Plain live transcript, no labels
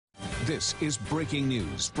This is breaking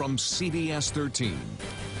news from CBS 13.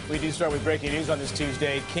 We do start with breaking news on this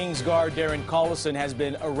Tuesday. Kings guard Darren Collison has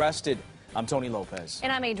been arrested. I'm Tony Lopez.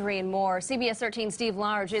 And I'm Adrienne Moore. CBS 13's Steve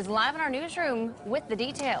Large is live in our newsroom with the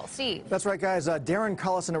details. Steve. That's right, guys. Darren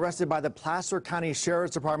Collison arrested by the Placer County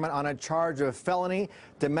Sheriff's Department on a charge of felony,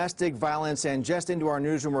 domestic violence. And just into our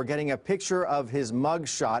newsroom, we're getting a picture of his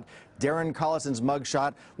mugshot. Darren Collison's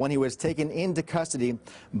mugshot when he was taken into custody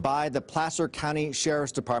by the Placer County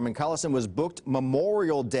Sheriff's Department. Collison was booked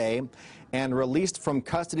Memorial Day and released from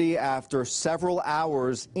custody after several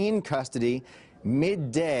hours in custody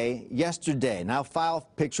midday yesterday. Now, file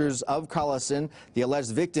pictures of Collison. The alleged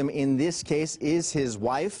victim in this case is his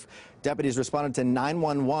wife. Deputies responded to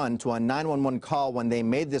 911 to a 911 call when they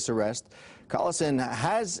made this arrest. Collison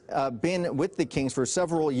has been with the Kings for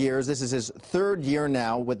several years. This is his third year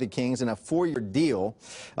now with the Kings in a 4-year deal.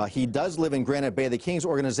 He does live in Granite Bay. The Kings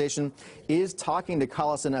organization is talking to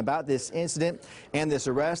Collison about this incident and this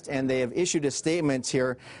arrest, and they have issued a statement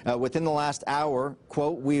here within the last hour.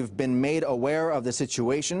 Quote, "We've been made aware of the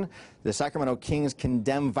situation. The Sacramento Kings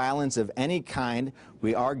condemn violence of any kind.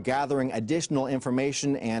 We are gathering additional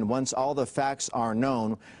information, and once all the facts are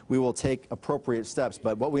known, we will take appropriate steps."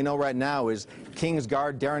 But what we know right now is Kings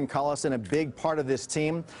guard Darren Collison, a big part of this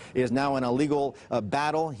team, is now in a legal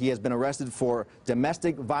battle. He has been arrested for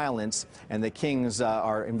domestic violence, and the Kings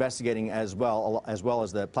are investigating as well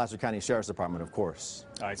as the Placer County Sheriff's Department, of course.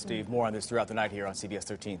 All right, Steve, more on this throughout the night here on CBS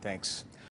 13. Thanks.